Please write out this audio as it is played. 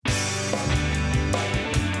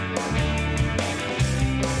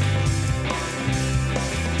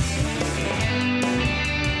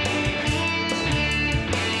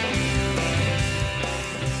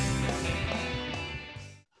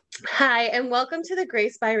and welcome to the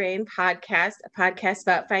Grace by Rain podcast, a podcast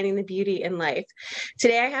about finding the beauty in life.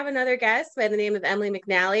 Today, I have another guest by the name of Emily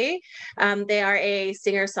McNally. They are a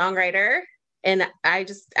singer-songwriter, and I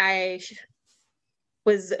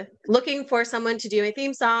was looking for someone to do a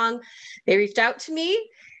theme song. They reached out to me,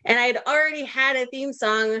 and I had already had a theme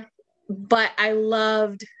song, but I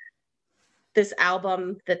loved this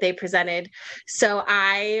album that they presented. So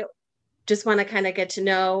I just want to kind of get to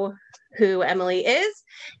know who Emily is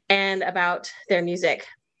and about their music.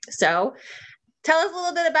 So tell us a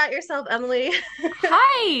little bit about yourself, Emily.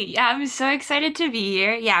 Hi, yeah, I'm so excited to be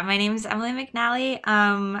here. Yeah, my name is Emily McNally.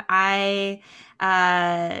 I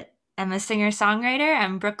am a singer-songwriter.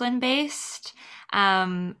 I'm Brooklyn-based.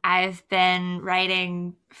 I've been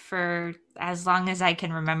writing for as long as I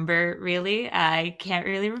can remember, really. I can't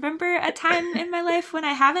really remember a time in my life when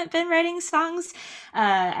I haven't been writing songs.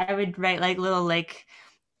 I would write like little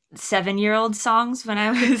 7-year-old songs when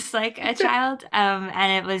I was like a child.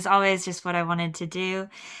 And it was always just what I wanted to do.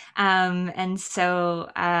 And so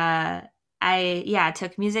I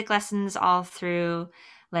took music lessons all through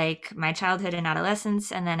like my childhood and adolescence.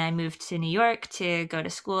 And then I moved to New York to go to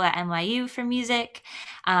school at NYU for music.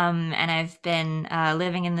 And I've been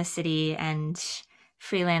living in the city and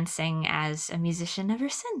freelancing as a musician ever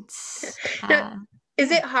since. Now, is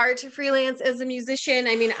it hard to freelance as a musician?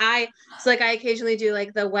 I mean, I occasionally do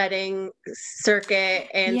like the wedding circuit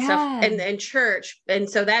and stuff Yeah. and church. And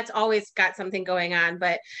so that's always got something going on.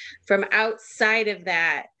 But from outside of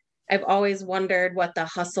that, I've always wondered what the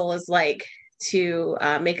hustle is like to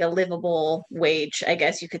make a livable wage, I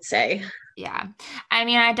guess you could say. Yeah. I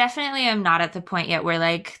mean, I definitely am not at the point yet where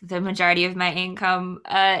like the majority of my income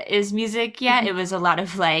is music yet. It was a lot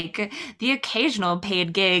of like the occasional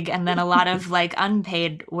paid gig and then a lot of like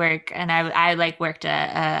unpaid work. And I like worked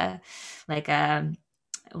like a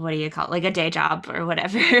what do you call it? Like a day job or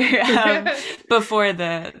whatever before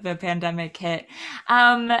the pandemic hit.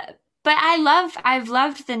 But I've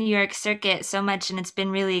loved the New York circuit so much, and it's been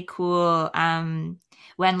really cool.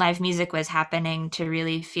 When live music was happening to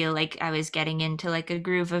really feel like I was getting into like a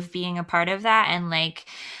groove of being a part of that. And like,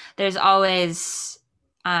 there's always,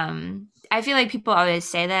 I feel like people always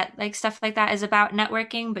say that like stuff like that is about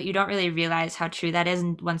networking, but you don't really realize how true that is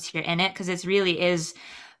once you're in it. Cause it really is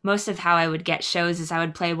most of how I would get shows is I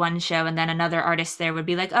would play one show and then another artist there would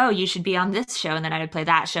be like, oh, you should be on this show. And then I would play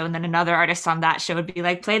that show. And then another artist on that show would be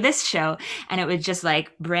like, play this show. And it would just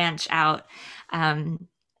like branch out.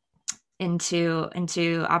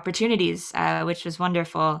 Into opportunities, which was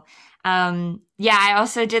wonderful. Yeah, I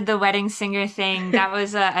also did the wedding singer thing. That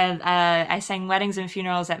was I sang weddings and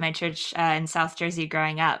funerals at my church in South Jersey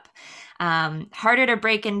growing up. Harder to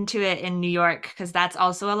break into it in New York because that's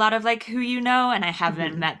also a lot of like who you know, and I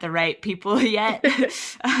haven't Mhm. met the right people yet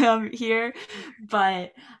here.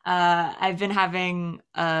 But I've been having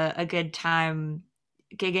a good time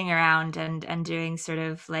gigging around and doing sort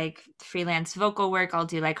of like freelance vocal work. I'll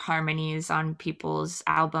do like harmonies on people's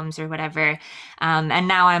albums or whatever. And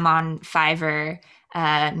now I'm on Fiverr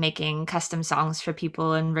making custom songs for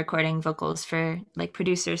people and recording vocals for like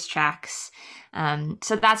producers' tracks.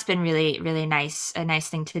 So that's been really, really nice, a nice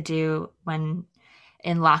thing to do when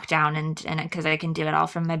in lockdown and because I can do it all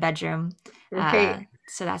from my bedroom. Right.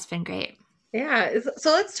 So that's been great. Yeah. So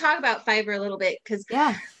let's talk about Fiverr a little bit because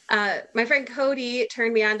Yeah. my friend Cody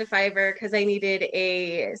turned me on to Fiverr because I needed uh,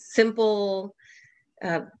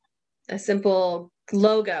 a simple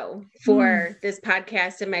logo Hmm. for this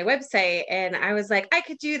podcast and my website, and I was like, I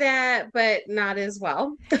could do that, but not as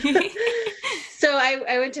well. So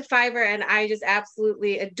I went to Fiverr, and I just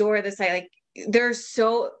absolutely adore the site. Like,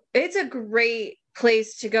 it's a great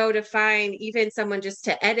place to go to find even someone just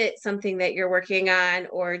to edit something that you're working on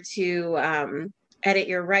or to edit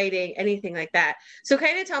your writing, anything like that. So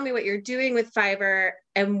kind of tell me what you're doing with Fiverr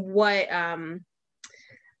and what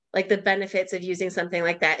like the benefits of using something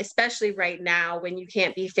like that, especially right now when you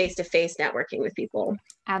can't be face to face networking with people.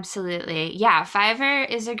 Absolutely. Yeah, Fiverr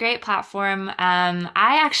is a great platform. I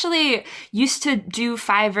actually used to do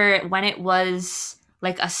Fiverr when it was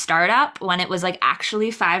like a startup, when it was like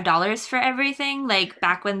actually $5 for everything. Like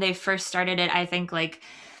back when they first started it, I think like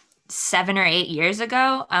 7 or 8 years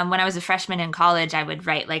ago, when I was a freshman in college, I would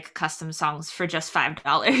write like custom songs for just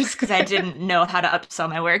 $5 because I didn't know how to upsell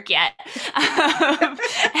my work yet.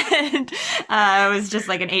 And I was just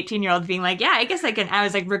like an 18-year-old being like, yeah, I guess I can. I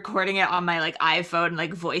was like recording it on my like iPhone,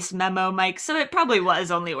 like voice memo mic. So it probably was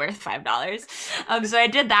only worth $5. So I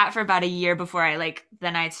did that for about a year before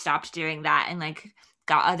then I stopped doing that and like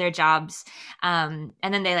got other jobs. And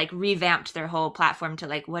then they like revamped their whole platform to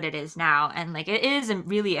like what it is now. And like it is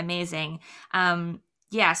really amazing.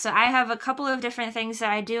 Yeah, so I have a couple of different things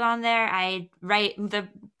that I do on there. I write the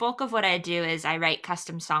bulk of what I do is I write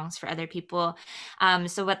custom songs for other people.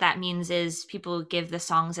 So what that means is people give the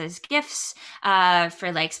songs as gifts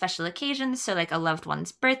for like special occasions. So like a loved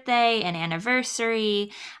one's birthday, an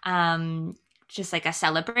anniversary, just like a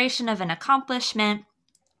celebration of an accomplishment.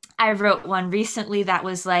 I wrote one recently that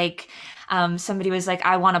was like, somebody was like,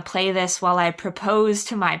 I want to play this while I propose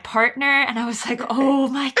to my partner. And I was like, oh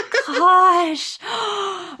my gosh.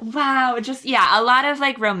 Wow. Just, yeah, a lot of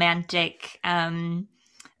like romantic,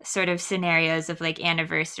 sort of scenarios of like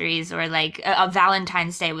anniversaries or like a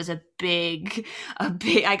Valentine's Day was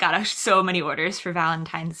I got so many orders for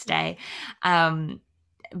Valentine's Day. Um,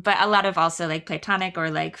 but a lot of also like platonic or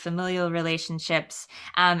like familial relationships.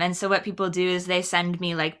 And so what people do is they send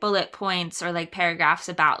me like bullet points or like paragraphs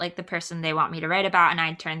about like the person they want me to write about, and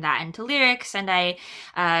I turn that into lyrics, and I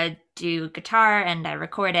do guitar and I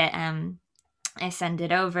record it. I send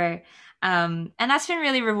it over. And that's been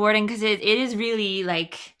really rewarding because it is really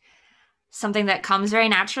like something that comes very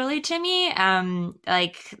naturally to me.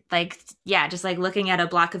 Yeah, just like looking at a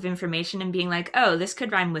block of information and being like, oh, this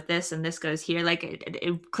could rhyme with this and this goes here. Like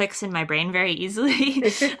it clicks in my brain very easily.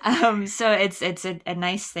 So it's a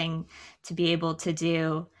nice thing to be able to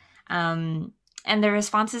do. And the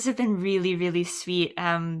responses have been really, really sweet.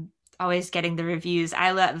 Always getting the reviews. I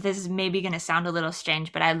love, this is maybe going to sound a little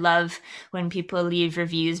strange, but I love when people leave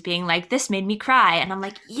reviews being like, this made me cry. And I'm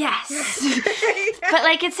like, yes. But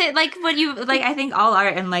like, it's like what you like, I think all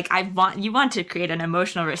art, and like, you want to create an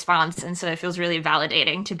emotional response. And so it feels really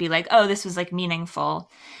validating to be like, oh, this was like meaningful,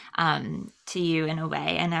 to you in a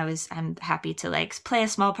way. And I'm happy to like play a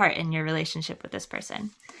small part in your relationship with this person.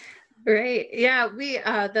 Right. Yeah.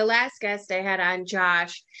 The last guest I had on,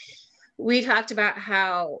 Josh, we talked about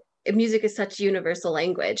how music is such universal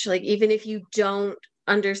language. Like, even if you don't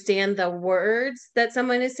understand the words that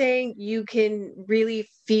someone is saying, you can really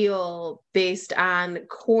feel based on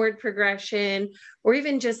chord progression or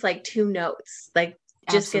even just like two notes, like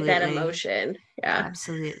just get that Absolutely. emotion. Yeah.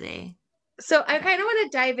 Absolutely. So I kind of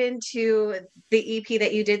want to dive into the EP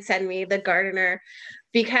that you did send me, The Gardener,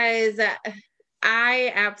 because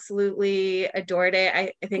I absolutely adored it.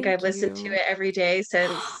 I think I've Thank listened to you. it every day since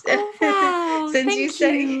Oh, wow. since you Thank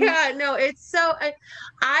said it. you. Yeah, no, it's so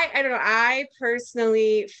I don't know. I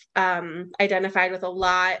personally identified with a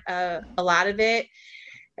lot of it,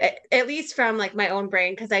 at least from like my own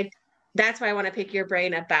brain, because I that's why I want to pick your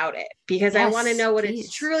brain about it, because I want to Yes, know what it's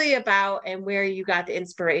please. truly about and where you got the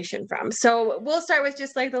inspiration from. So we'll start with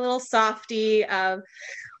just like the little softy of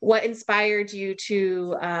what inspired you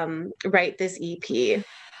to write this EP.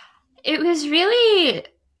 It was really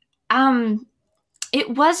um it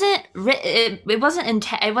wasn't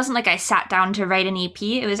like I sat down to write an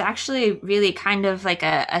EP. It was actually really kind of like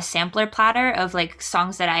a sampler platter of like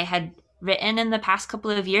songs that I had written in the past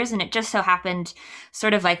couple of years, and it just so happened,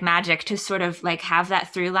 sort of like magic, to sort of like have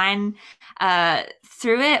that through line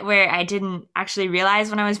through it, where I didn't actually realize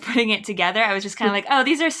when I was putting it together. I was just kind of like, oh,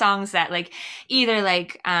 these are songs that like either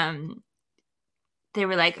like they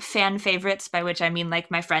were like fan favorites, by which I mean like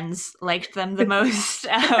my friends liked them the most,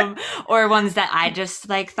 or ones that I just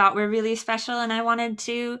like thought were really special and I wanted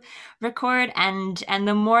to record. And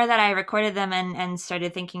the more that I recorded them and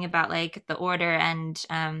started thinking about like the order and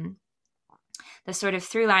the sort of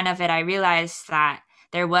through line of it, I realized that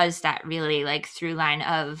there was that really like through line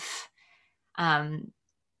of um,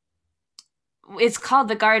 it's called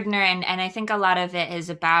The Gardener, and I think a lot of it is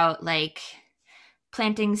about like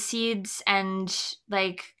planting seeds and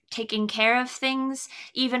like taking care of things,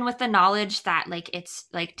 even with the knowledge that like it's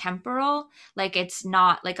like temporal, like it's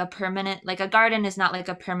not like a permanent, like a garden is not like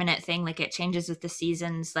a permanent thing, like it changes with the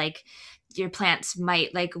seasons. Like your plants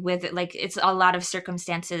might like with it, like it's a lot of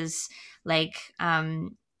circumstances, like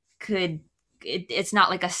could it's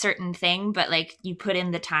not like a certain thing, but like you put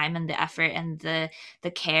in the time and the effort and the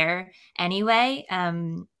care anyway,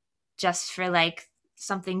 just for like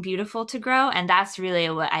something beautiful to grow. And that's really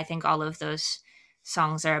what I think all of those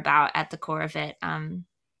songs are about at the core of it.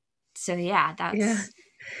 So yeah, Yeah. that's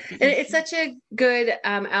the And it's EP. such a good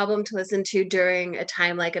album to listen to during a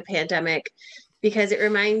time like a pandemic, because it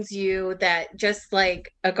reminds you that just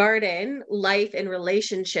like a garden, life and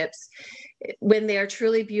relationships, when they are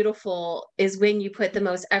truly beautiful, is when you put the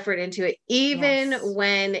most effort into it, even Yes.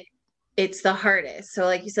 when it's the hardest. So,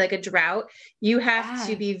 like you said, like a drought, you have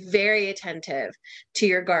to Yeah, be very attentive to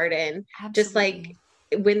your garden. Just like absolutely.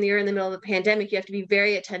 when you're in the middle of a pandemic, you have to be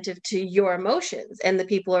very attentive to your emotions and the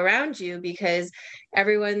people around you, because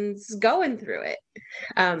everyone's going through it.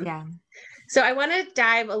 Um, Yeah. so I want to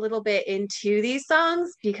dive a little bit into these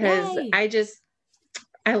songs, because Yay.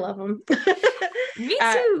 I love them. Me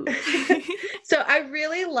uh, too. so I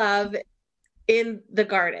really love in the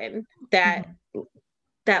garden that Mhm.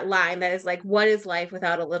 that line that is like, what is life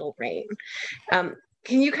without a little rain? Um,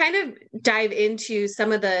 can you kind of dive into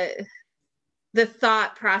some of the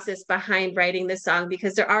thought process behind writing this song?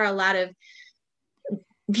 Because there are a lot of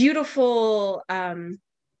beautiful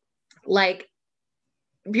like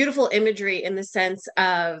beautiful imagery in the sense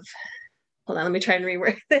of, hold on, let me try and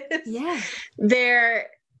reword this. Yeah. There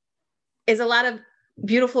is a lot of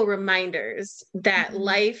beautiful reminders that Mhm.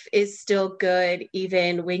 life is still good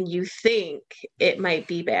even when you think it might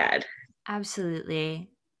be bad. Absolutely.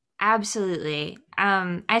 Absolutely.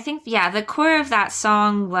 I think, yeah, the core of that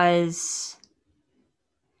song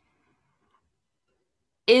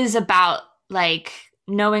is about like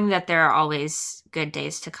knowing that there are always good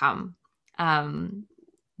days to come. Um,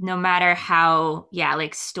 no matter how, yeah,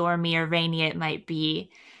 like stormy or rainy it might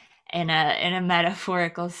be in a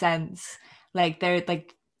metaphorical sense. Like they're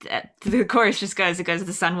like the chorus just goes, it goes,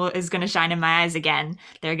 the sun is going to shine in my eyes again.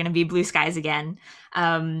 There are going to be blue skies again.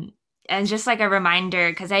 And just like a reminder,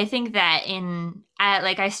 because I think that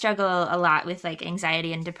like I struggle a lot with like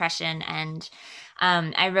anxiety and depression, and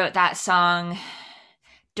I wrote that song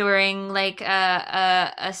during like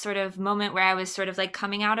a sort of moment where I was sort of like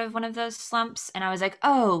coming out of one of those slumps, and I was like,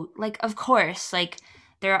 oh, like of course, like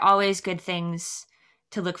there are always good things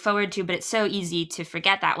to look forward to, but it's so easy to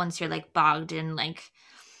forget that once you're like bogged in like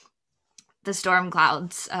the storm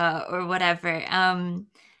clouds or whatever.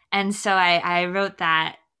 And so I wrote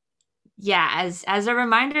that, yeah, as a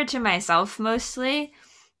reminder to myself mostly,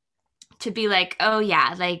 to be like, oh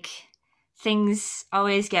yeah, like things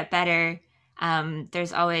always get better.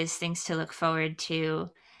 There's always things to look forward to,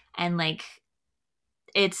 and like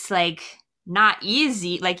it's like not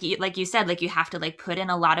easy, like you said, like you have to like put in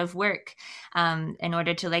a lot of work in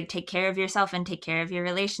order to like take care of yourself and take care of your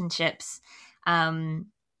relationships.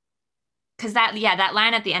 Because that, yeah, that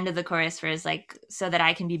line at the end of the chorus where it's like, so that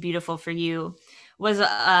I can be beautiful for you, was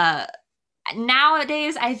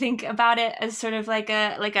nowadays I think about it as sort of like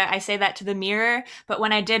I say that to the mirror, but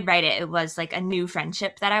when I did write it, it was like a new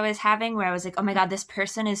friendship that I was having, where I was like, oh my god, this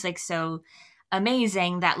person is like so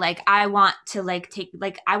amazing that like I want to like take,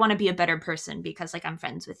 like I want to be a better person because like I'm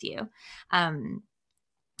friends with you.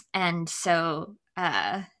 And so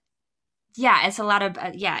yeah, it's a lot of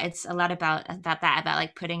yeah, it's a lot about that, about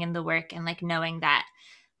like putting in the work and like knowing that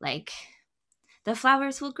like the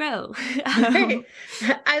flowers will grow. Right.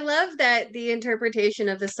 I love that the interpretation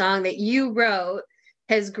of the song that you wrote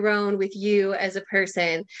has grown with you as a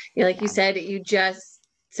person. You know, like you Yeah. said, you just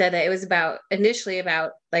said that it was about initially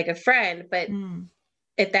about like a friend, but Mm,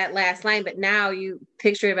 at that last line, but now you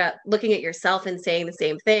picture it about looking at yourself and saying the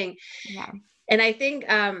same thing. yeah. And I think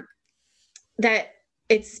that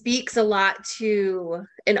it speaks a lot to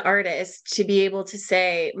an artist to be able to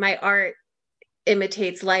say, my art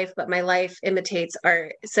imitates life, but my life imitates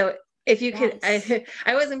art. So if you could, Yes.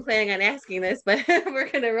 I wasn't planning on asking this, but we're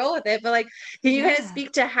gonna roll with it. But like, can you kind of Yeah.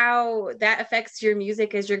 speak to how that affects your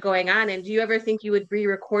music as you're going on? And do you ever think you would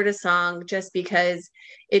re-record a song just because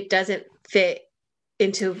it doesn't fit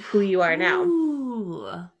into who you are now?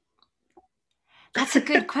 Ooh, that's a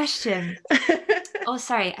good question. Oh,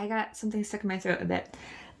 sorry, I got something stuck in my throat a bit.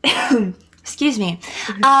 Excuse me.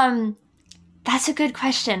 Um, that's a good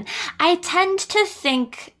question. I tend to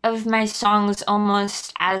think of my songs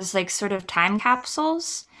almost as like sort of time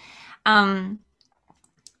capsules. Um,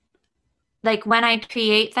 like when I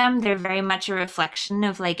create them, they're very much a reflection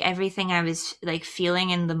of like everything I was like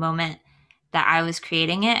feeling in the moment that I was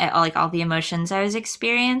creating it, like all the emotions I was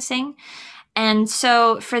experiencing. And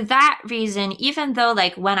so for that reason, even though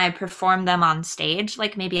like when I perform them on stage,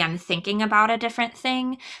 like maybe I'm thinking about a different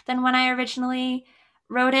thing than when I originally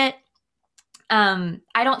wrote it,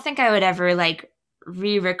 I don't think I would ever like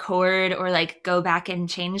re-record or like go back and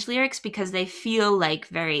change lyrics, because they feel like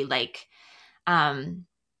very like um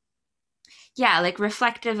yeah, like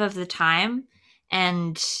reflective of the time.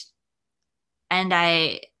 and and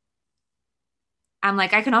I'm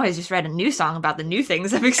like, I can always just write a new song about the new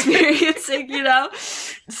things I'm experiencing, you know?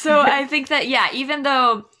 So I think that, yeah, even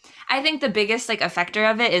though I think the biggest like effector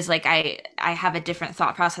of it is like I have a different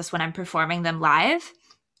thought process when I'm performing them live.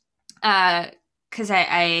 Cause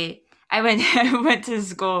I went I went to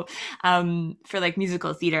school for like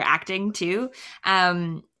musical theater acting too.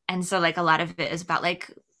 And so like a lot of it is about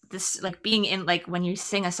like this, like being in, like when you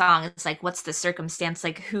sing a song, it's like what's the circumstance,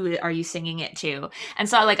 like who are you singing it to? And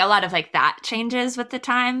so like a lot of like that changes with the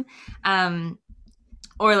time.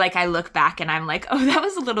 Or like I look back and I'm like, oh, that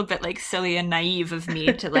was a little bit like silly and naive of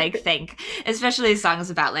me to like think, especially songs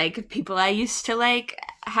about like people I used to like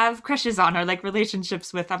have crushes on or like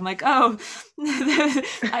relationships with, I'm like, oh,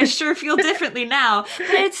 I sure feel differently now.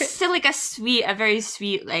 But it's still like a very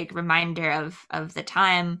sweet like reminder of the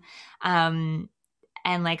time, and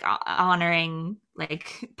like honoring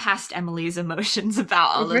like past Emily's emotions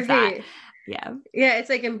about all of that. Right. Yeah. Yeah, it's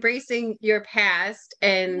like embracing your past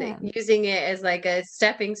and Yeah. using it as like a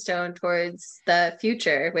stepping stone towards the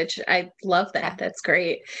future, which I love that. Yeah. That's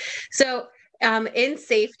great. So, in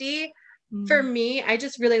safety, for Mm. me, I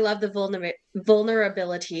just really love the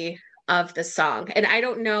vulnerability of the song. And I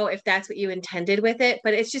don't know if that's what you intended with it,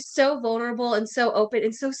 but it's just so vulnerable and so open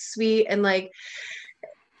and so sweet and like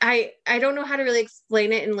I don't know how to really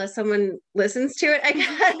explain it unless someone listens to it, I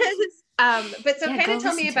guess. But so Yeah, kind go of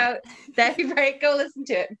tell listen me to about it. that, right? Go listen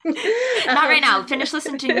to it. Not right now. Finish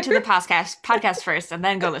listening to the podcast first, and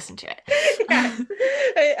then go listen to Yes.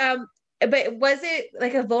 it. Um, but was it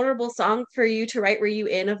like a vulnerable song for you to write? Were you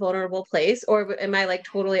in a vulnerable place, or am I like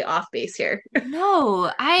totally off base here?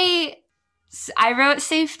 No, I wrote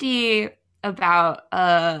safety about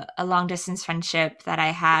a long distance friendship that I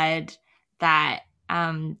had that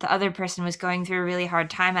the other person was going through a really hard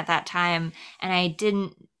time at that time, and I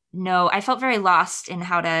didn't know. I felt very lost in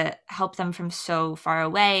how to help them from so far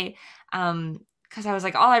away. Because I was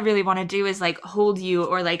like, all I really want to do is like hold you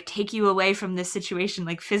or like take you away from this situation,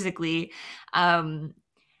 like physically. And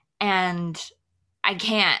I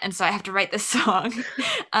can't, and so I have to write this song.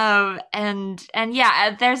 And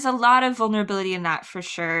yeah, there's a lot of vulnerability in that for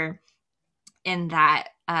sure. In that,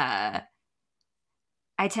 I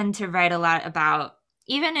tend to write a lot about,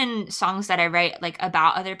 even in songs that I write like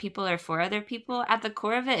about other people or for other people. At the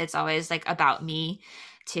core of it, it's always like about me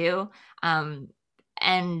too. Um,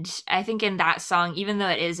 and I think in that song, even though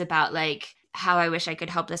it is about like how I wish I could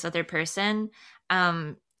help this other person,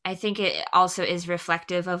 um, I think it also is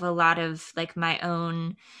reflective of a lot of like my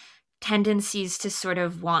own tendencies to sort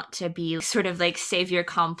of want to be sort of like savior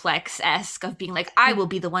complex-esque of being like, I will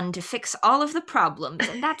be the one to fix all of the problems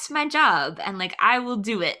and that's my job and like I will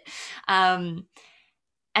do it. um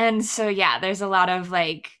and so yeah, there's a lot of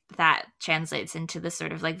like that translates into the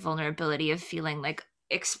sort of like vulnerability of feeling like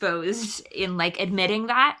exposed in like admitting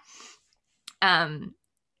that. um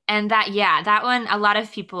and that, yeah, that one, a lot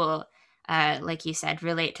of people, like you said,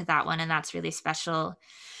 relate to that one, and that's really special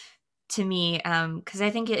to me, because I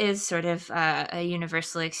think it is sort of a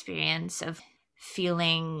universal experience of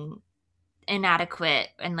feeling inadequate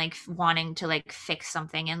and like wanting to like fix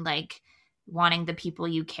something and like wanting the people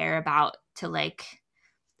you care about to like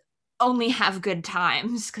only have good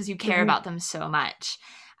times because you care Mhm. about them so much,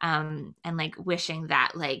 and like wishing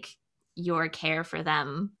that like your care for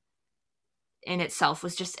them in itself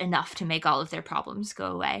was just enough to make all of their problems go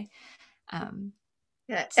away. um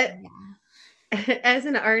Yeah. so yeah. As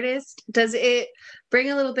an artist, does it bring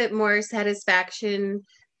a little bit more satisfaction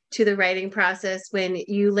to the writing process when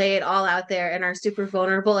you lay it all out there and are super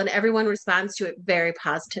vulnerable and everyone responds to it very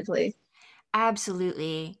positively?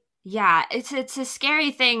 Absolutely. Yeah, it's a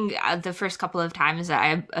scary thing, the first couple of times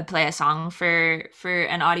that I play a song for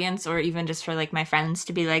an audience or even just for like my friends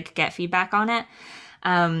to be like get feedback on it.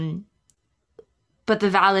 Um but the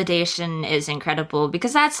validation is incredible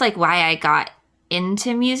because that's like why I got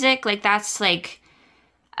into music. Like that's like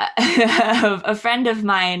a friend of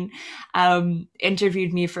mine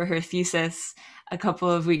interviewed me for her thesis a couple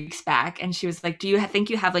of weeks back, and she was like, do you think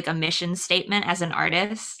you have like a mission statement as an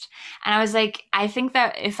artist? And I was like, I think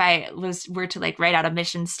that if I were to like write out a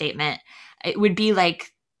mission statement, it would be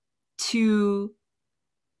like to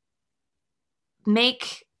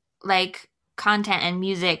make like content and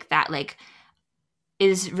music that like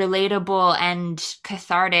is relatable and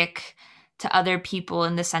cathartic to other people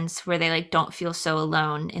in the sense where they like don't feel so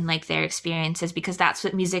alone in like their experiences, because that's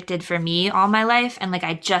what music did for me all my life, and like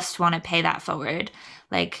I just want to pay that forward.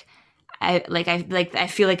 like I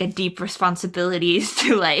feel like a deep responsibility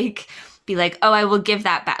to like be like, oh, I will give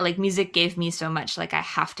that back. Like music gave me so much, like I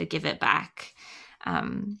have to give it back.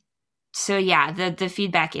 So yeah, the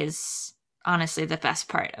feedback is honestly the best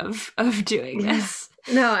part of doing Yeah. this.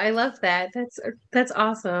 No, I love that. That's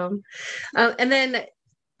awesome. And then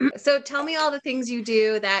so tell me all the things you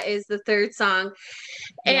do. That is the third song.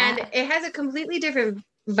 And Yeah. it has a completely different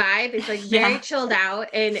vibe. It's like very Yeah. chilled out.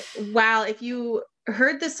 And while if you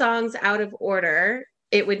heard the songs out of order,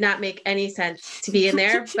 it would not make any sense to be in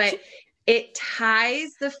there. But it ties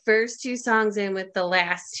the first two songs in with the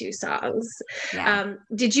last two songs. Yeah.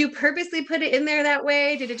 Did you purposely put it in there that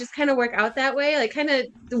way? Did it just kind of work out that way? Like, kind of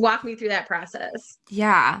walk me through that process.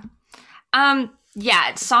 Yeah.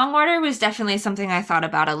 Yeah, song order was definitely something I thought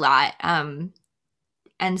about a lot. And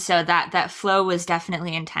so that flow was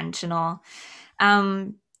definitely intentional.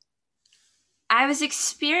 Um I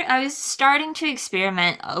was starting to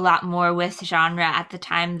experiment a lot more with genre at the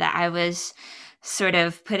time that I was sort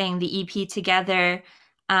of putting the EP together.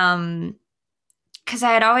 Because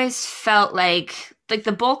I had always felt like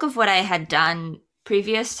the bulk of what I had done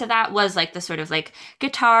previous to that was like the sort of like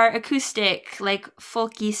guitar, acoustic, like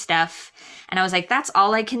folky stuff. And I was like, that's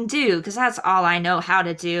all I can do because that's all I know how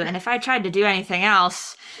to do. And if I tried to do anything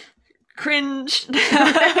else, cringe.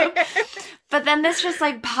 But then this just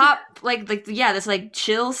like pop, like yeah, this like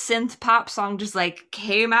chill synth pop song just like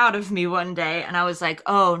came out of me one day, and I was like,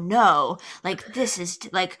 oh no, like this is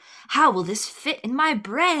like, how will this fit in my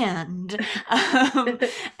brand?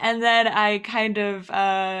 And then I kind of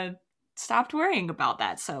stopped worrying about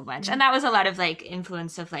that so much, and that was a lot of like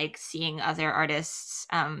influence of like seeing other artists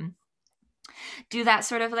do that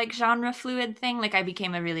sort of like genre fluid thing. Like I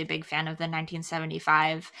became a really big fan of the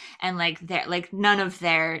 1975, and like none of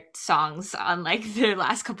their songs on like their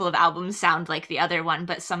last couple of albums sound like the other one,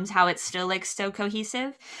 but somehow it's still like so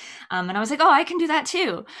cohesive. And I was like, oh, I can do that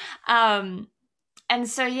too. And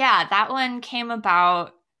so yeah, that one came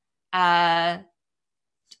about.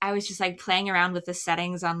 I was just like playing around with the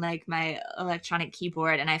settings on like my electronic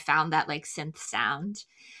keyboard, and I found that like synth sound.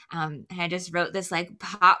 And I just wrote this like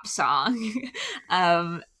pop song,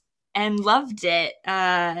 and loved it.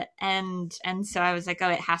 And so I was like, oh,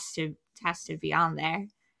 it has to be on there.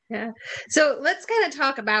 Yeah. So let's kind of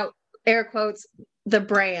talk about, air quotes, the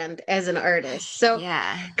brand as an artist. So,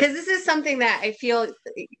 Yeah. because this is something that I feel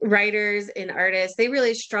writers and artists, they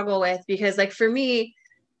really struggle with, because like for me,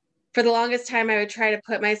 for the longest time, I would try to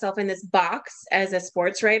put myself in this box as a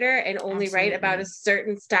sports writer and only write about a Absolutely.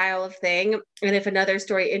 certain style of thing. And if another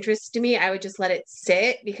story interested me, I would just let it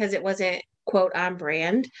sit because it wasn't, quote, on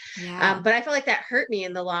brand. Yeah. But I feel like that hurt me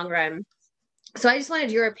in the long run. So I just wanted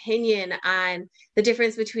your opinion on the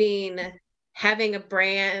difference between having a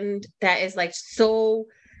brand that is like so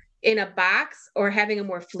in a box or having a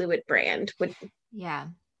more fluid brand. Yeah.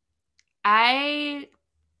 I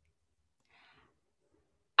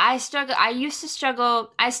I struggle. I used to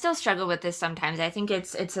struggle. I still struggle with this sometimes. I think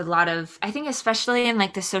it's a lot of. I think especially in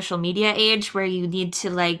like the social media age where you need to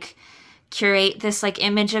like curate this like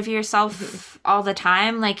image of yourself all the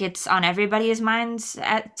time. Like it's on everybody's minds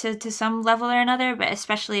to some level or another. But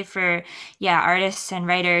especially for artists and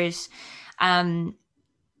writers, um,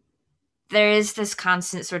 there is this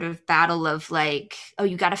constant sort of battle of like, oh,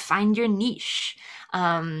 you got to find your niche.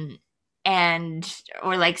 And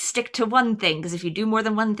or like stick to one thing, because if you do more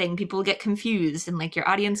than one thing, people will get confused and like your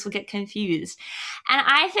audience will get confused. And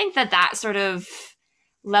I think that sort of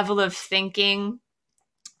level of thinking,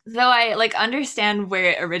 though I like understand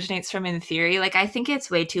where it originates from in theory, like I think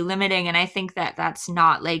it's way too limiting, and I think that that's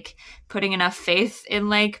not like putting enough faith in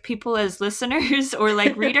like people as listeners or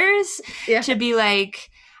like readers Yeah. to be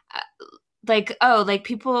like oh, like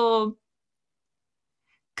people,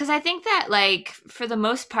 because I think that like for the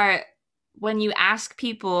most part, when you ask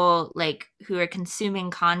people like who are consuming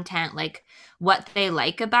content like what they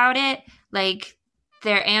like about it, like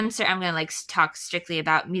their answer, I'm gonna like talk strictly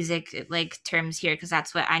about music like terms here because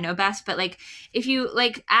that's what I know best, but like if you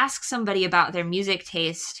like ask somebody about their music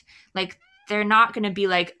taste, like they're not gonna be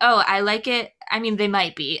like, oh, I like it. I mean, they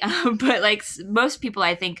might be, but like most people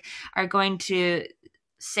I think are going to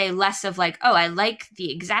say less of like, oh, I like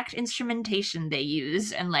the exact instrumentation they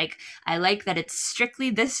use, and like I like that it's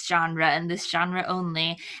strictly this genre and this genre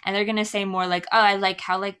only. And they're gonna say more like, oh, I like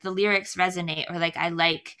how like the lyrics resonate, or like I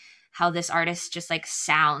like how this artist just like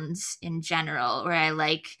sounds in general, or I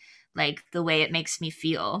like the way it makes me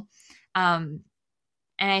feel. And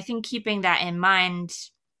I think keeping that in mind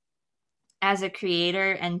as a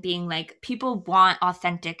creator and being like, people want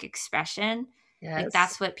authentic expression, like Yes.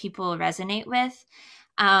 that's what people resonate with.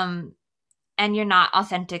 um and you're not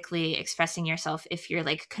authentically expressing yourself if you're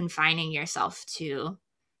like confining yourself to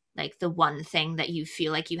like the one thing that you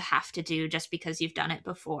feel like you have to do just because you've done it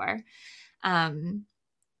before.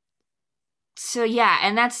 So yeah,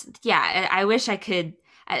 and that's, yeah, I wish I could.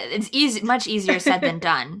 It's easy, much easier said than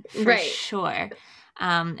done for Right. sure.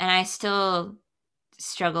 And I still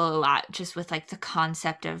struggle a lot just with like the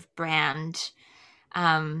concept of brand.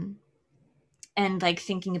 um and like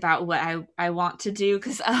thinking about what I want to do,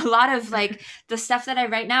 because a lot of like the stuff that I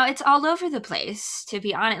write now, it's all over the place, to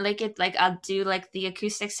be honest. Like it, like I'll do like the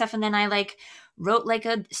acoustic stuff, and then I like wrote like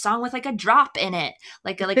a song with like a drop in it,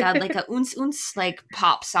 like a uns uns like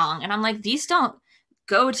pop song, and I'm like, these don't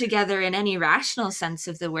go together in any rational sense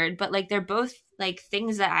of the word, but like they're both like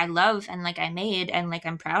things that I love and like I made and like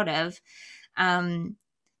I'm proud of.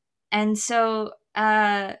 And so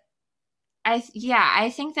I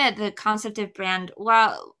think that the concept of brand,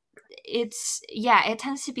 well, it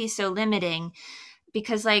tends to be so limiting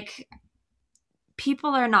because like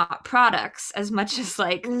people are not products as much as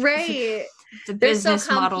like Right. the They're so business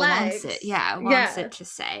model wants it. complex. Yeah, wants Yeah. it to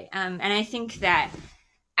say. And I think that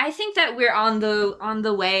we're on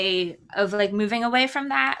the way of like moving away from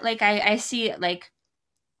that. Like I see it like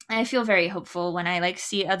I feel very hopeful when I like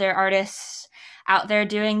see other artists out there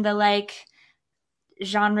doing the like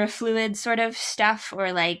genre fluid sort of stuff,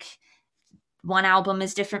 or like one album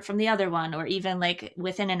is different from the other one, or even like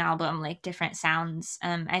within an album like different sounds.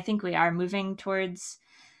 I think we are moving towards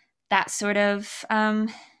that sort of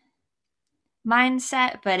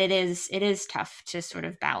mindset, but it is tough to sort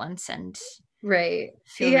of balance and Right.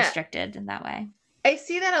 feel Yeah. restricted in that way. I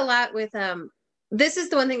see that a lot with this is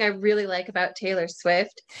the one thing I really like about Taylor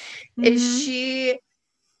Swift is Mm-hmm. she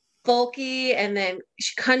folky and then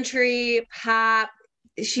country pop.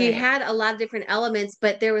 She Right. had a lot of different elements,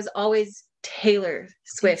 but there was always Taylor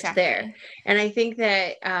Swift there. Exactly. And I think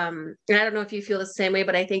that and I don't know if you feel the same way,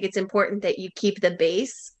 but I think it's important that you keep the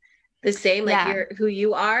base the same, like Yeah. you're who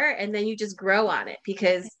you are, and then you just grow on it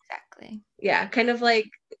because Exactly. yeah, kind of like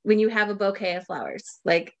when you have a bouquet of flowers.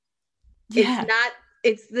 Like it's Yeah. not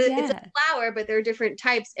it's a Yeah. flower, but there are different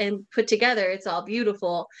types and put together it's all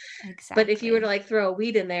beautiful. But if you were to Exactly. like throw a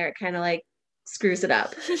weed in there, it kind of like screws it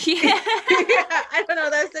up. Yeah, Yeah. I don't know.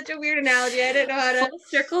 That's such a weird analogy. I didn't know how to. Full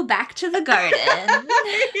circle back to the garden. Yeah.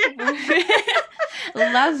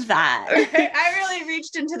 Love that. Right. I really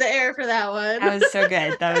reached into the air for that one. That was so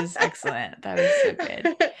good. That was excellent. That was so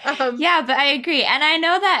good. um, Yeah, but I agree. And I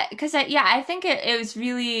know that because I think it was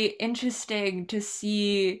really interesting to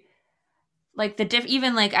see like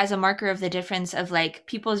even like as a marker of the difference of like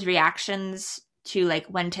people's reactions to like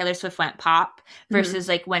when Taylor Swift went pop mhm. versus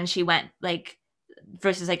like when she went like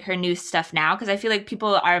versus like her new stuff now, because I feel like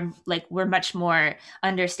people are like we're much more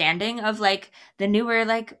understanding of like the newer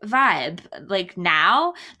like vibe like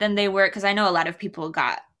now than they were, because I know a lot of people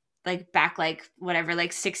got like back like whatever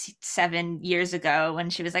like 6 7 years ago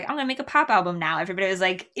when she was like I'm gonna make a pop album now, everybody was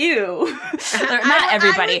like ew. Or not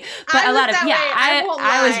everybody, but I a was lot of that yeah, way. I won't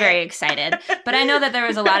I was lie. very excited, but I know that there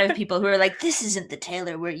was a lot of people who were like this isn't the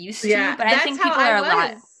Taylor we're used to, Yeah, but I that's think how people I are a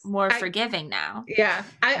lot was. more I forgiving now. Yeah,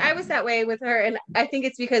 I was that way with her, and I think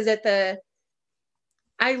it's because at the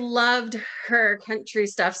I loved her country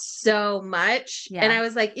stuff so much. And Yeah. I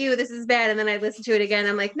was like, ew, this is bad. And then I listened to it again.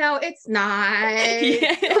 I'm like, no, it's not. Like,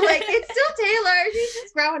 Yeah. it's still Taylor. She's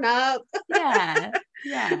just growing up. Yeah.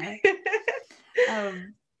 Yeah.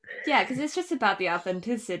 Um yeah, because it's just about the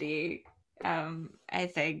authenticity, I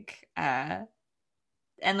think. And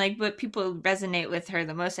like what people resonate with her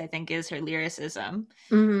the most, I think, is her lyricism.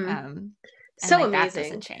 Hmm. Um and So like that amazing.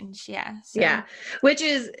 doesn't change. Yeah. So Yeah. Which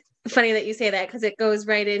is funny that you say that because it goes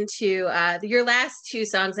right into your last two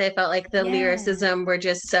songs. I felt like the yeah. lyricism were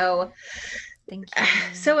just so Thank you.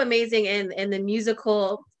 so amazing and the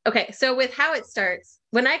musical. Okay, so with how it starts,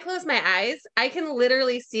 when I close my eyes, I can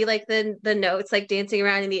literally see like the notes like dancing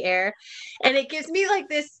around in the air, and it gives me like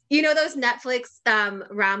this, those Netflix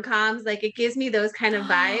rom-coms, like it gives me those kind of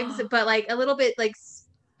vibes, but like a little bit like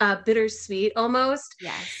bittersweet almost.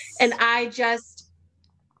 And Yes. I just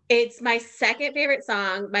it's my second favorite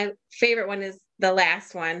song. My favorite one is the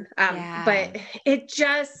last one. Yeah. But it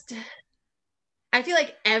just I feel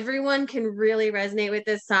like everyone can really resonate with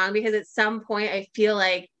this song because at some point I feel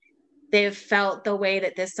like they've felt the way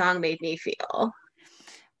that this song made me feel.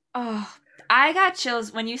 Oh, I got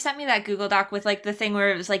chills when you sent me that Google Doc with like the thing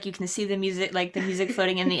where it was like you can see the music, like the music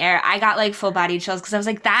floating in the air. I got like full body chills because I was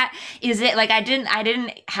like, that is it. Like I didn't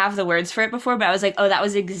have the words for it before, but I was like, oh, that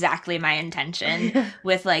was exactly my intention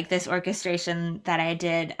with like this orchestration that I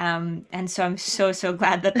did. And so I'm so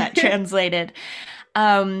glad that that translated.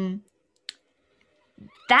 Um,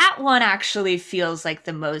 that one actually feels like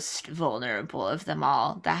the most vulnerable of them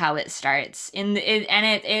all. The how it starts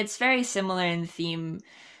it's very similar in theme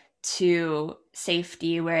to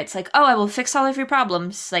safety, where it's like, oh, I will fix all of your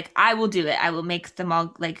problems, like I will do it, I will make them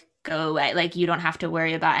all like go away, like you don't have to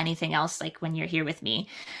worry about anything else like when you're here with me.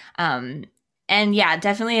 um and yeah,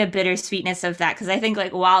 definitely a bittersweetness of that, because I think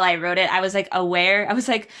like while I wrote it I was like aware, I was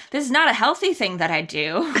like this is not a healthy thing that I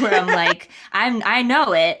do where I'm like I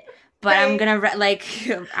know it, but I'm Right. gonna like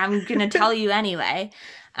I'm gonna tell you anyway.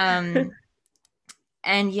 um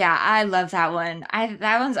and yeah, I love that one. I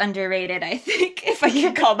That one's underrated, I think, if I can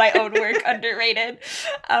Yeah. call my own work underrated.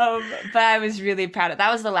 But I was really proud of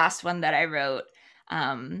that. Was the last one that I wrote.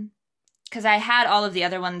 Because I had all of the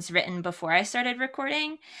other ones written before I started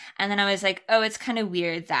recording, and then I was like, oh, it's kind of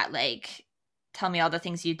weird that like Tell Me All the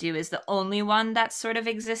Things You Do is the only one that sort of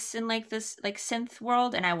exists in like this like synth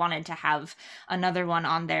world, and I wanted to have another one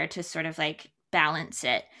on there to sort of like balance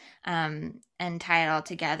it and tie it all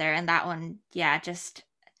together. And that one, yeah, just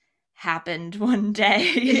happened one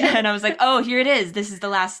day. Yeah. And I was like, oh, here it is. This is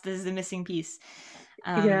the missing piece.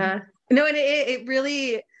 Yeah. No, and it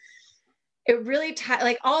really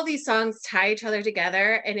like all these songs tie each other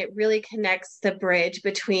together, and it really connects the bridge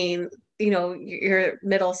between, your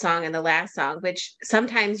middle song and the last song, which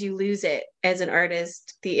sometimes you lose it as an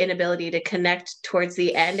artist, the inability to connect towards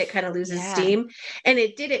the end. It kind of loses steam, and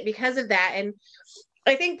it didn't because of that. And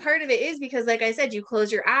I think part of it is because, like I said, you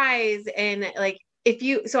close your eyes, and like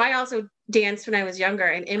so I also danced when I was younger,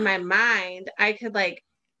 and in my mind I could like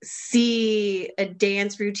see a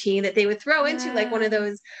dance routine that they would throw into like one of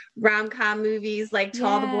those rom-com movies, like To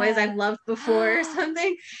All the Boys I've Loved Before or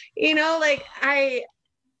something, like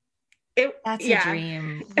That's a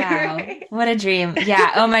dream. Wow. Right? What a dream.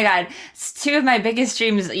 Yeah. Oh my God. Two of my biggest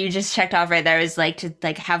dreams that you just checked off right there is like to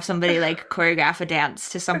like have somebody like choreograph a dance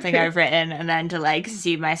to something I've written, and then to like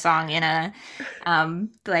see my song in a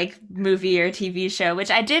like movie or TV show,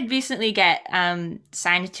 which I did recently get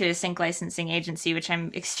signed to a sync licensing agency, which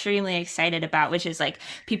I'm extremely excited about, which is like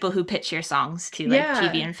people who pitch your songs to like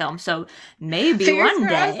TV and film. So maybe Fingers one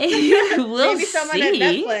crossed. day we'll maybe someone see.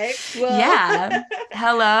 At Netflix will. Yeah.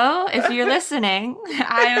 Hello, if you're listening,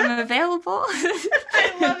 I am available.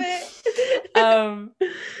 I love it.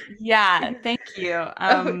 Yeah, thank you.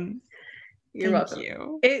 You're welcome.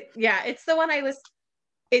 You. It's the one I listen.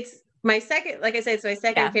 It's my second, like I said, it's my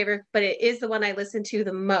second favorite, but it is the one I listen to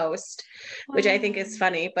the most, which I think is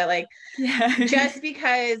funny. But like, just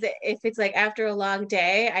because if it's like after a long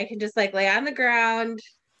day, I can just like lay on the ground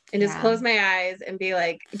and just close my eyes and be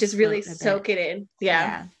like, just really soak it in.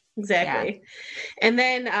 Yeah. Exactly. Yeah. And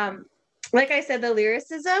then, like I said, the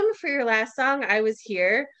lyricism for your last song, I Was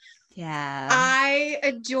Here. Yeah. I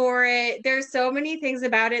adore it. There's so many things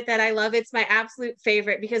about it that I love. It's my absolute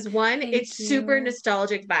favorite because one, it's super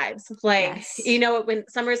nostalgic vibes. Like, when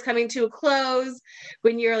summer's coming to a close,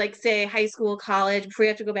 when you're like, say, high school, college, before you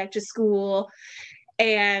have to go back to school.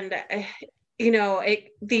 And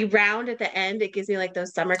the round at the end, it gives me like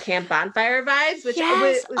those summer camp bonfire vibes, which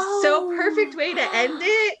was so perfect way to end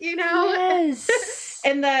it, Yes.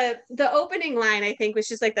 And the opening line, I think, was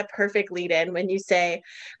just like the perfect lead in when you say,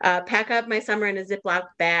 pack up my summer in a Ziploc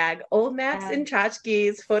bag, old maps and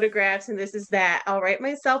tchotchkes, photographs, and this is that. I'll write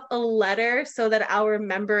myself a letter so that I'll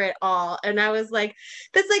remember it all. And I was like,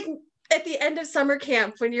 that's like at the end of summer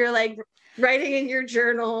camp when you're like writing in your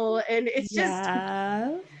journal, and it's just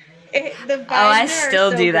the vibes I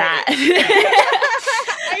still do that.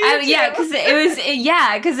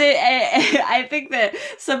 Because I think that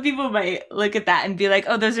some people might look at that and be like,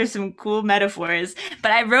 oh, those are some cool metaphors.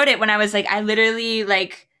 But I wrote it when I was like, I literally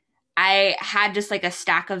like, I had just like a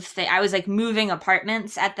stack of things. I was like moving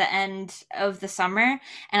apartments at the end of the summer,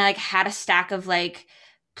 and I like had a stack of like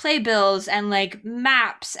playbills and like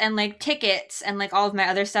maps and like tickets and like all of my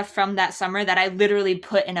other stuff from that summer that I literally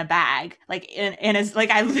put in a bag, like in a, like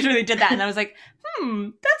I literally did that, and I was like,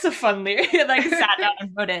 that's a fun lyric. Like sat down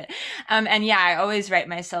and wrote it. And I always write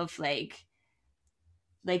myself like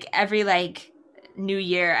every like new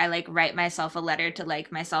year, I like write myself a letter to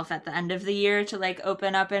like myself at the end of the year to like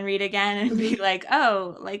open up and read again and be like,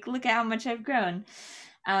 oh, like look at how much I've grown.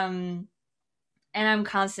 And I'm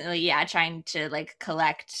constantly, trying to like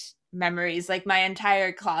collect memories. Like my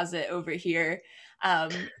entire closet over here,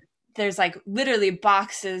 there's like literally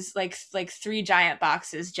boxes, like 3 giant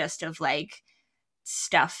boxes just of like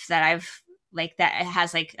stuff that I've like that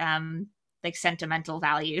has like sentimental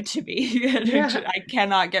value to me. I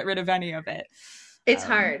cannot get rid of any of it. It's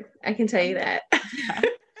hard. I can tell you that.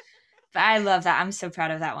 But I love that. I'm so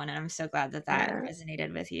proud of that one, and I'm so glad that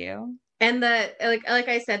resonated with you. And the like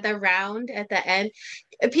I said, the round at the end,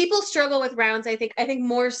 people struggle with rounds. I think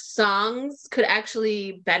more songs could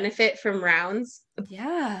actually benefit from rounds.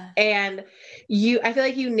 Yeah. And I feel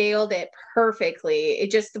like you nailed it perfectly.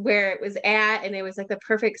 It just where it was at, and it was like the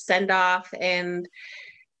perfect send off. And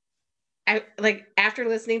I like after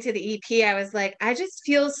listening to the EP, I was like, I just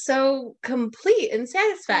feel so complete and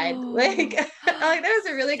satisfied. Like that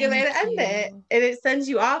was a really good way to end it. And it sends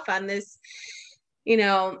you off on this.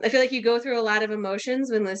 I feel like you go through a lot of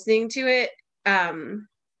emotions when listening to it. And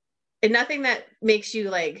nothing that makes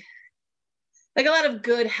you like a lot of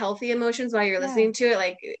good, healthy emotions while you're listening to it.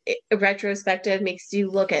 Like retrospective makes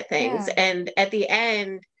you look at things. And at the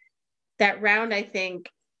end, that round, I think,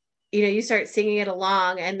 you start singing it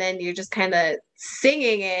along, and then you're just kind of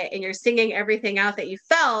singing it, and you're singing everything out that you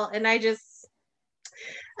felt. And I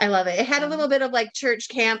love it. It had a little bit of like church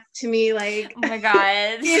camp to me, like, oh my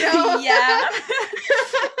God. Yeah.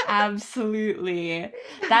 Absolutely.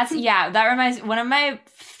 That reminds one of my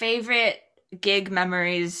favorite gig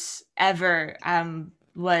memories ever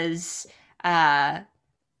was at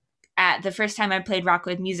the first time I played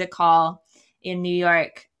Rockwood Music Hall in New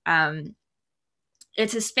York.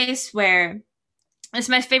 It's a space where it's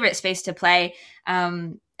my favorite space to play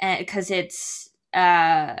because it's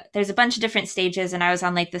there's a bunch of different stages, and I was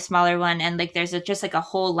on like the smaller one, and like there's just like a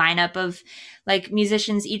whole lineup of like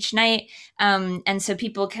musicians each night, and so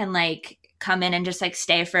people can like come in and just like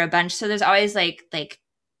stay for a bunch. So there's always like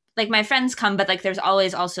my friends come, but like there's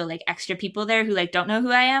always also like extra people there who like don't know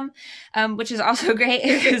who I am, which is also great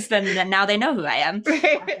because then now they know who I am.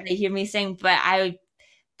 Right. They hear me sing. But I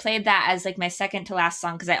played that as like my second to last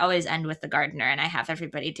song because I always end with the gardener, and I have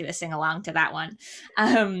everybody do a sing along to that one.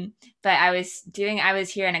 But I was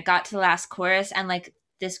here, and it got to the last chorus, and like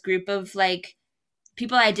this group of like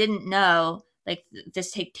people I didn't know, like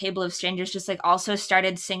this table of strangers, just like also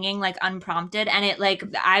started singing like unprompted, and it like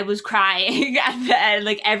I was crying at the end.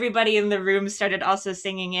 Like everybody in the room started also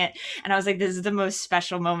singing it, and I was like, this is the most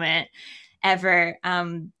special moment ever.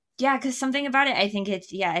 Yeah, because something about it, I think it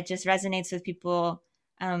just resonates with people.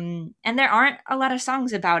 And there aren't a lot of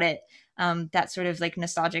songs about it. That sort of like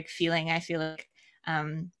nostalgic feeling, I feel like.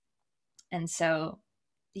 And so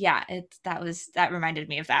yeah, that reminded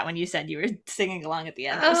me of that when you said you were singing along at the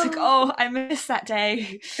end. I was like, oh, I miss that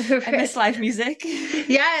day. I miss live music.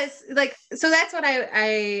 Yes, like so that's what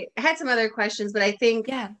I had some other questions, but I think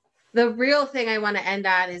the real thing I want to end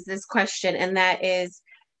on is this question, and that is,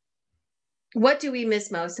 what do we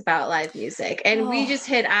miss most about live music? And we just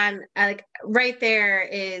hit on like right there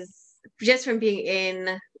is just from being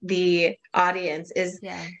in the audience is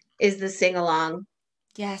the sing along.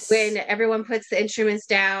 Yes. When everyone puts the instruments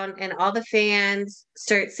down and all the fans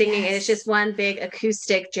start singing, and it's just one big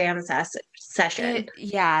acoustic jam session.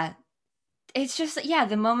 It's just,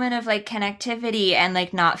 the moment of like connectivity and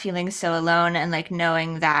like not feeling so alone, and like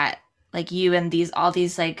knowing that like you and all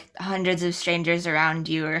these like hundreds of strangers around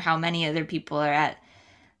you, or how many other people are at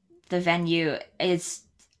the venue,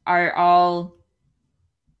 are all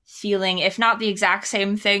feeling, if not the exact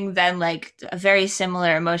same thing, then like very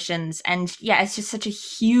similar emotions. And it's just such a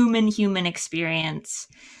human experience.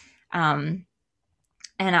 And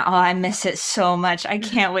I miss it so much. I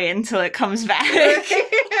can't wait until it comes back.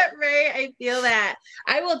 Right, I feel that.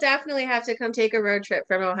 I will definitely have to come take a road trip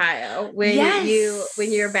from Ohio when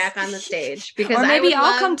you're back on the stage, because or maybe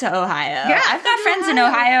I'll come to Ohio. Yeah, I've got friends in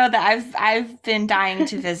Ohio that I've been dying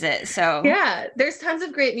to visit. So yeah, there's tons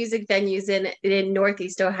of great music venues in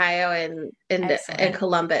Northeast Ohio and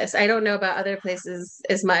Columbus. I don't know about other places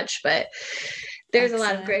as much, but there's a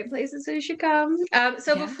lot of great places you should come.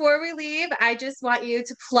 So before we leave, I just want you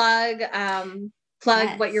to plug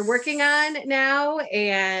what you're working on now,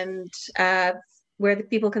 and where the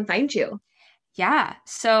people can find you. Yeah,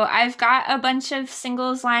 so I've got a bunch of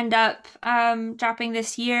singles lined up dropping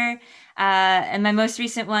this year. And my most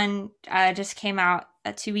recent one just came out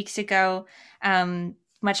 2 weeks ago,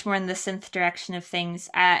 much more in the synth direction of things.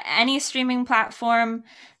 Any streaming platform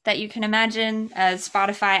that you can imagine,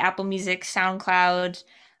 Spotify, Apple Music, SoundCloud,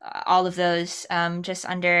 all of those, just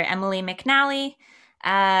under Emily McNally.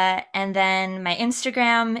 And then my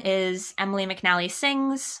Instagram is Emily McNally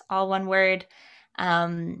Sings, all one word.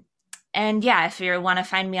 And if you want to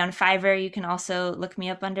find me on Fiverr, you can also look me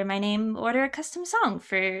up under my name, order a custom song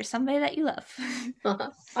for somebody that you love.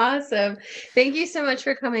 Awesome. Thank you so much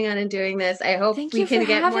for coming on and doing this. I hope we can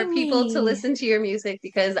get more people to listen to your music,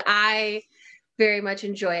 because I very much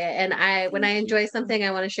enjoy it. And when I enjoy something, I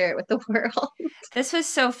want to share it with the world. This was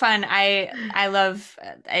so fun. I love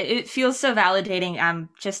it. Feels so validating.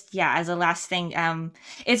 Just as a last thing,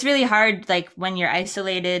 it's really hard, like when you're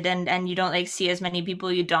isolated and you don't like see as many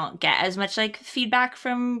people, you don't get as much like feedback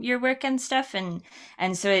from your work and stuff, and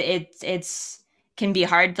so it's can be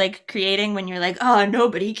hard like creating when you're like, oh,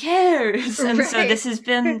 nobody cares. And so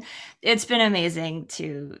it's been amazing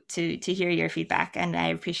to hear your feedback, and I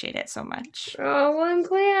appreciate it so much. Oh, well, I'm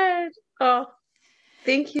glad. Oh,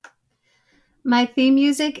 thank you. My theme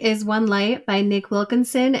music is One Light by Nick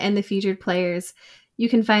Wilkinson and the Featured Players. You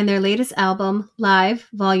can find their latest album, Live,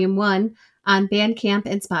 Volume 1, on Bandcamp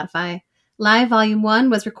and Spotify. Live Volume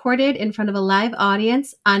 1 was recorded in front of a live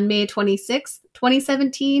audience on May 26,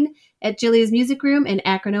 2017 at Jillia's Music Room in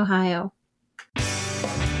Akron, Ohio.